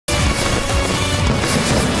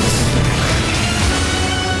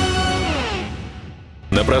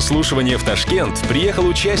прослушивания в Ташкент приехал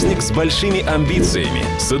участник с большими амбициями.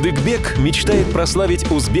 Содыгбек мечтает прославить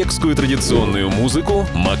узбекскую традиционную музыку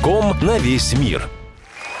 «МАКОМ» на весь мир.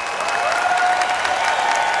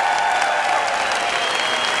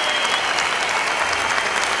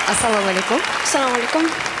 Assalomu alaykum. Assalomu alaykum.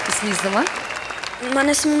 İsmingiz nima?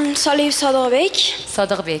 Meni ismim Soliev Sodыгбек.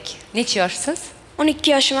 Sodыгбek. Necha yoshsiz?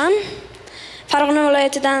 12 yoshman. Farg'ona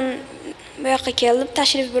viloyatidan bu yoqqa keldim,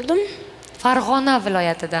 tashrif buyurdim. Farg'ona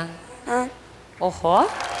viloyatidan. Ha. Oho.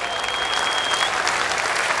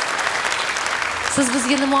 Siz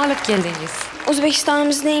bizga nima olib keldingiz?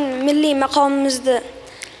 O'zbekistonimizning milliy maqomimizni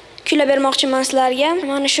kuylab bermoqchiman sizlarga.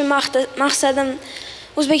 Mana shu maqsadim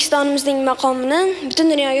O'zbekistonimizning maqomini butun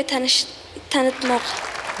dunyoga tanitmoq.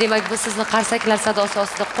 Demak, biz sizni qarsaklar sadosi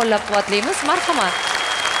ostida qo'llab-quvvatlaymiz. Marhamat.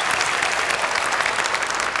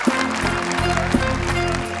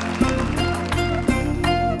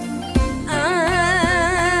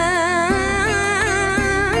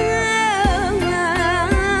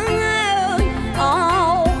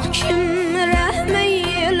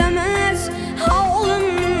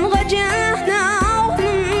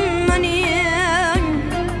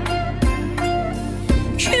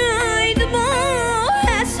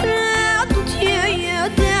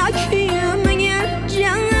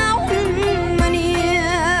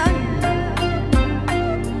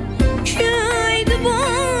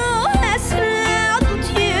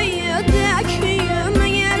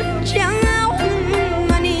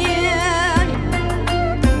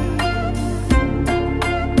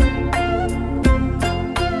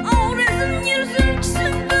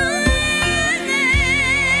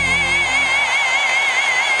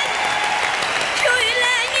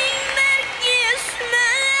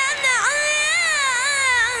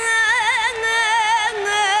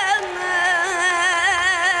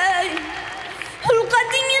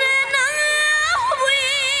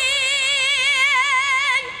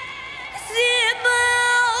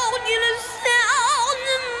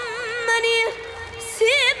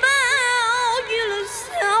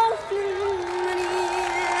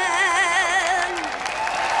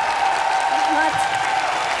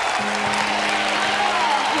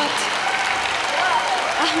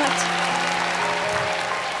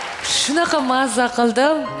 Shunaqa mazza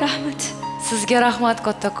qildim. Rahmat. Sizga rahmat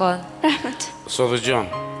kattakon. Rahmat. Sodajon,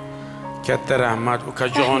 katta rahmat.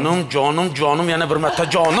 Ukajonim, jonim, yana bir marta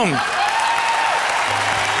jonim.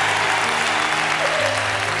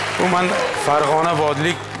 Bu men Farg'ona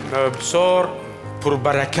vodiylik bisor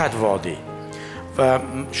purbarakat vodiy. Va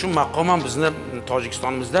shu maqom ham bizni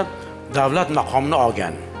Tojikistonimizda davlat maqomini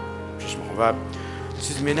olgan. Va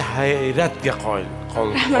siz meni hayratga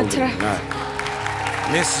qoldingiz. Rahmat.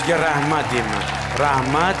 Men sizga rahmat deyman.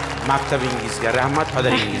 Rahmat maktabingizga, rahmat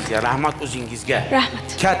padaringizga, rahmat o'zingizga. Rahmat.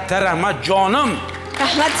 Katta rahmat jonim.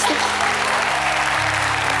 Rahmat.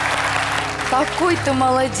 Какой ты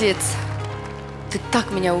молодец. Ты так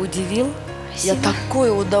меня удивил. Спасибо. Я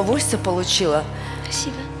такое удовольствие получила.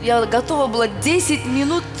 Спасибо. Я готова была 10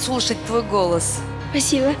 минут слушать твой голос.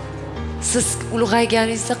 Спасибо. Siz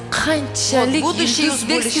ulg'ayganingizda qanchalik будущий yulduz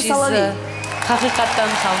узбекский bo'lishingizni Соловей.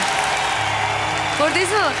 haqiqatdan ham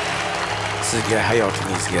ko'rdingizmi? Sizga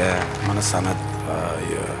hayotingizga, mana san'at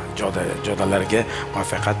jodalarga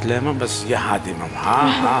muvaffaqiyat tilayman va sizga ha deyman. Ha.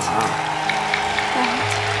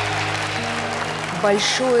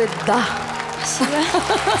 Большое да. Спасибо.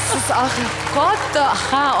 Siz katta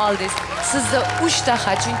ha oldingiz. Sizda 3 ta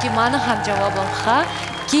ha, chunki meni ham javobim ha.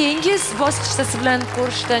 Keyingi bosqichda siz bilan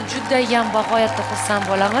ko'rishdan juda ham bag'oyatda xursand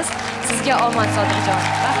bo'lamiz. Sizga omad Sodiqjon.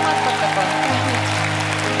 Rahmat kattakon.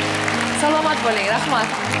 Salomat bo'ling. Rahmat.